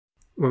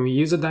When we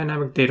use a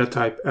dynamic data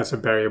type as a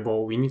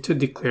variable, we need to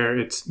declare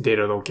its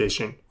data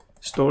location,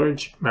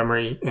 storage,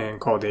 memory, and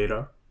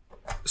Calldata.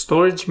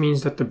 Storage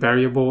means that the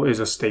variable is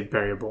a state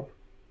variable.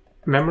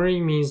 Memory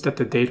means that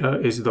the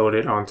data is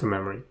loaded onto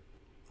memory.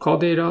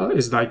 Calldata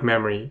is like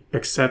memory,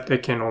 except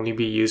it can only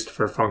be used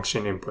for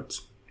function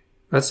inputs.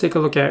 Let's take a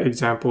look at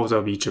examples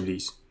of each of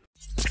these.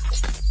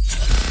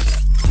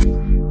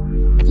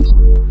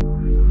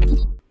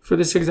 For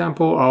this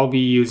example, I'll be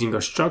using a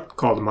struct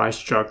called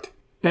myStruct,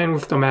 and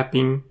with the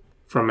mapping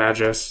from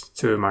address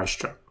to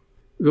myStruct.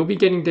 We'll be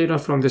getting data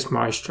from this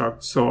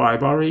myStruct, so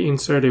I've already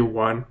inserted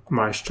one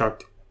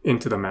myStruct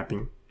into the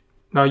mapping.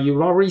 Now you've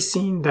already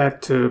seen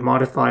that to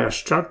modify a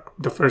struct,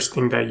 the first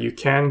thing that you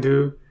can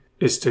do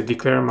is to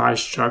declare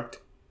myStruct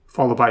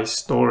followed by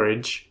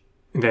storage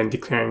and then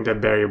declaring the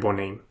variable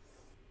name.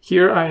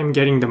 Here I am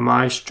getting the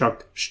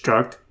myStruct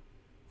struct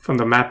from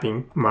the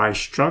mapping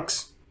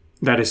myStructs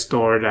that is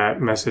stored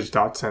at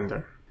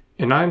message.sender.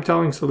 And I'm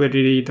telling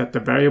Solidity that the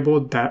variable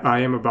that I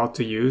am about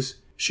to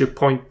use should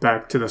point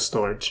back to the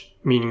storage,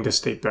 meaning the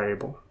state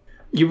variable.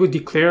 You would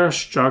declare a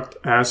struct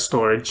as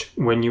storage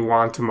when you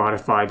want to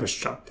modify the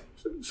struct.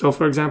 So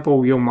for example,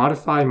 we'll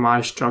modify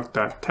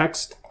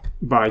myStruct.text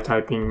by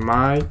typing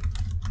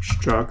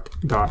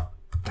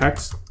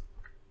myStruct.text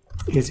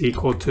is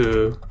equal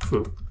to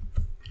foo.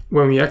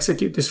 When we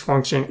execute this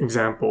function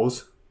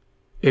examples,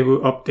 it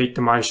will update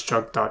the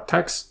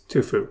myStruct.text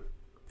to foo.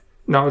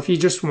 Now, if you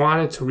just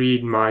wanted to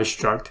read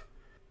myStruct,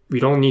 we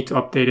don't need to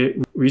update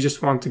it. We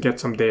just want to get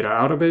some data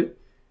out of it.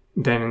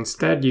 Then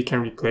instead, you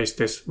can replace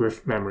this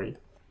with memory.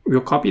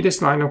 We'll copy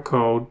this line of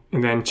code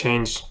and then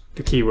change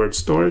the keyword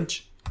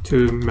storage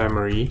to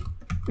memory.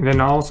 And then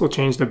I'll also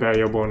change the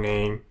variable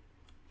name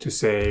to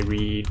say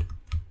read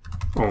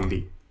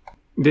only.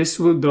 This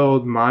will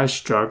load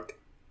myStruct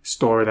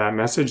stored at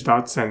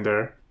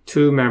message.sender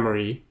to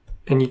memory.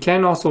 And you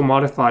can also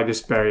modify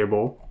this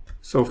variable.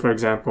 So for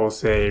example,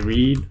 say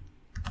read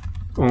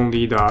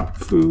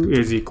only.foo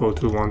is equal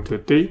to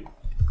 123.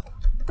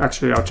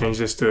 Actually, I'll change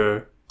this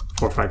to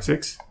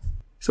 456.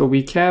 So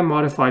we can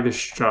modify this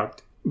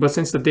struct, but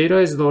since the data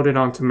is loaded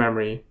onto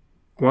memory,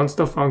 once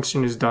the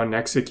function is done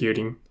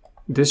executing,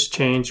 this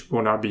change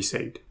will not be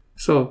saved.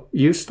 So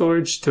use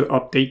storage to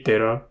update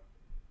data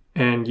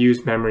and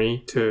use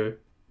memory to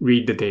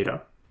read the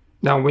data.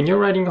 Now, when you're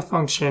writing a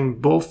function,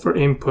 both for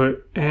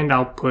input and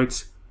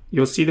outputs,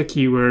 you'll see the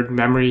keyword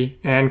memory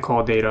and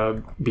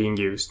Calldata being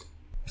used.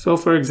 So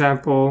for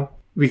example,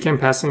 we can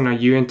pass in a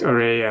uint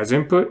array as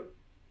input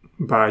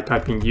by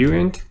typing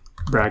uint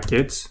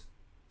brackets.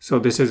 So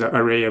this is an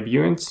array of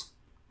uints.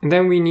 And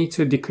then we need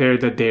to declare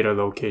the data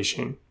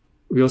location.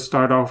 We'll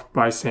start off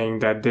by saying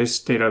that this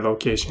data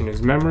location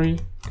is memory,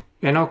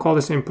 and I'll call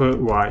this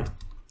input y.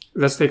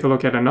 Let's take a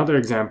look at another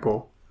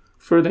example.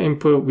 For the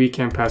input, we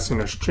can pass in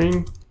a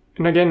string.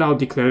 And again, I'll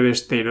declare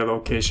this data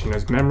location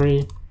as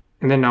memory,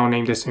 and then I'll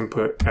name this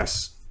input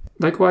s.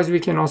 Likewise, we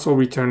can also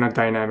return a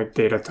dynamic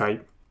data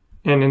type.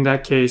 And in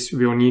that case,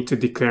 we'll need to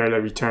declare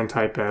the return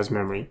type as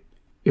memory.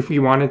 If we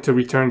wanted to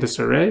return this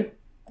array,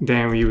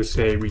 then we would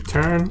say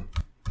return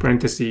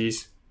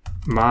parentheses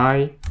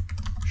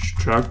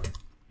myStruct,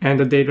 and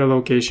the data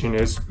location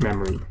is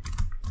memory.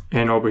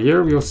 And over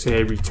here, we'll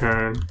say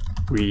return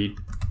read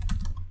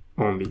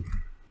only.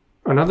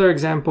 Another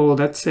example,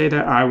 let's say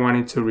that I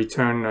wanted to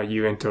return a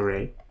uint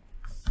array.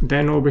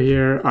 Then over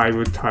here, I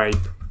would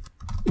type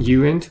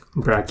uint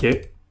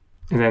bracket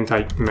and then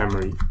type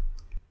memory.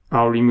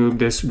 I'll remove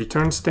this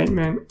return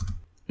statement,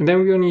 and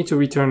then we'll need to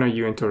return a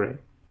uint array.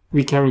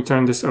 We can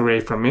return this array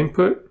from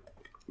input,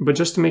 but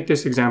just to make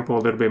this example a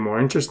little bit more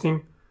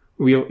interesting,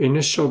 we'll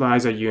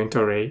initialize a uint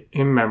array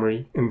in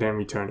memory and then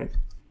return it.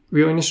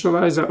 We'll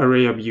initialize an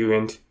array of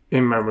uint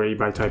in memory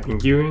by typing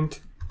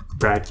uint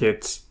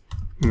brackets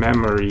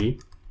memory.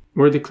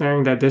 We're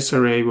declaring that this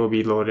array will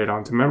be loaded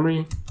onto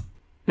memory,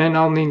 and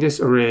I'll name this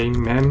array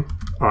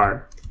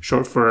memr,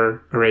 short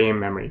for array in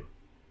memory,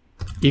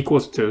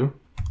 equals to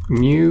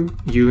new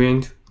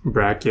uint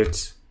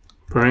brackets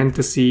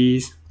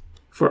parentheses.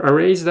 For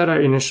arrays that are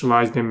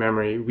initialized in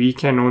memory, we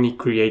can only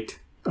create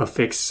a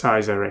fixed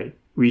size array.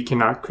 We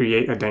cannot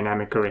create a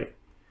dynamic array.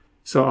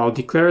 So I'll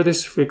declare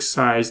this fixed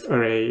sized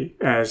array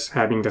as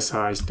having the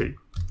size 3.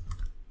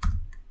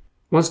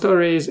 Once the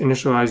array is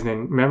initialized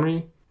in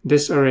memory,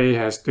 this array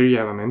has 3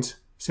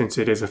 elements since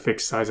it is a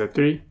fixed size of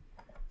 3.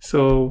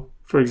 So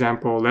for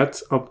example,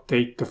 let's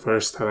update the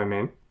first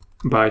element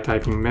by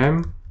typing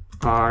memr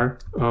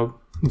of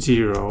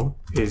 0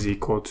 is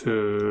equal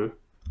to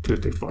 2,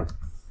 3, 4.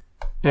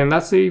 And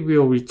lastly,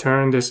 we'll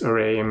return this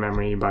array in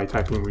memory by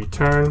typing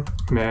return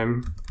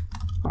memr.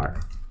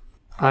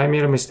 I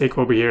made a mistake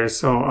over here,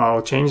 so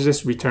I'll change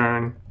this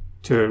return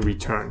to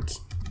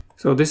returns.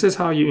 So this is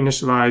how you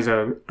initialize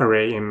an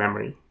array in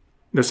memory.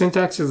 The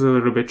syntax is a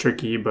little bit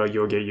tricky, but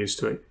you'll get used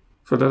to it.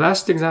 For the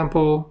last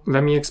example,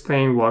 let me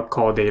explain what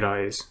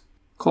Calldata is.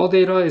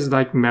 Calldata is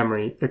like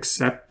memory,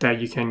 except that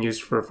you can use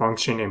for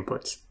function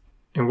inputs.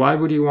 And why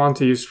would you want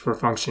to use for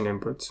function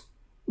inputs?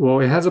 Well,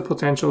 it has a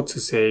potential to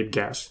save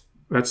gas.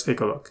 Let's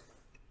take a look.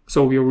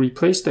 So we'll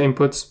replace the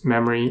inputs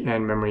memory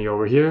and memory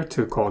over here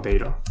to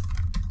Calldata.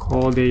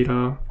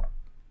 Calldata,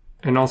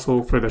 and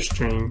also for the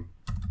string,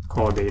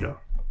 Calldata.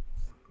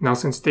 Now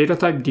since data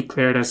type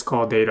declared as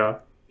Calldata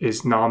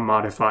is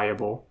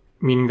non-modifiable,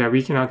 meaning that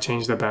we cannot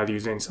change the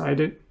values inside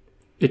it,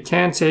 it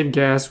can save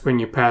gas when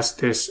you pass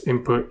this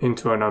input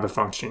into another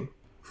function.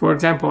 For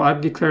example,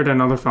 I've declared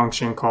another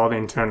function called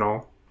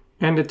internal,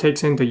 and it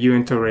takes in the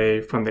uint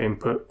array from the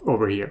input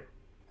over here.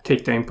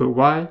 Take the input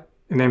y,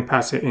 and then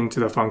pass it into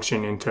the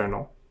function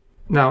internal.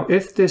 Now,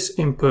 if this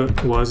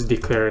input was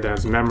declared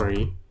as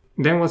memory,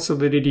 then what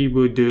Solidity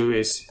would do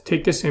is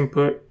take this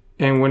input,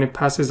 and when it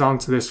passes on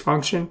to this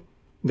function,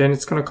 then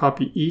it's going to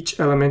copy each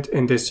element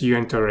in this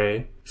uint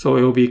array. So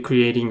it will be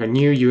creating a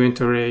new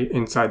uint array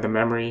inside the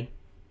memory,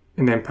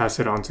 and then pass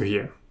it on to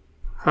here.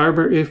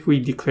 However, if we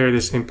declare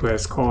this input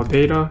as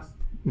Calldata,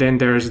 then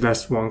there is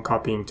less one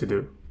copying to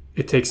do.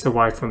 It takes the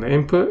y from the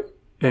input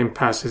and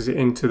passes it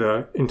into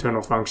the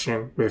internal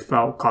function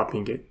without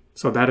copying it.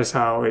 So that is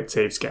how it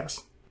saves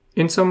gas.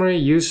 In summary,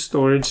 use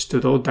storage to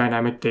load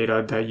dynamic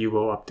data that you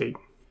will update.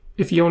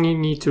 If you only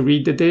need to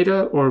read the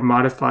data or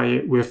modify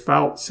it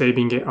without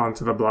saving it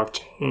onto the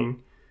blockchain,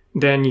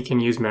 then you can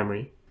use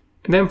memory.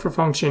 And then for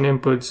function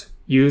inputs,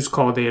 use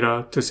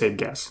Calldata to save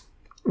gas.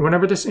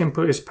 Whenever this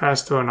input is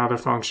passed to another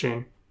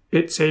function,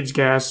 it saves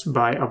gas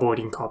by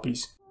avoiding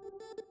copies.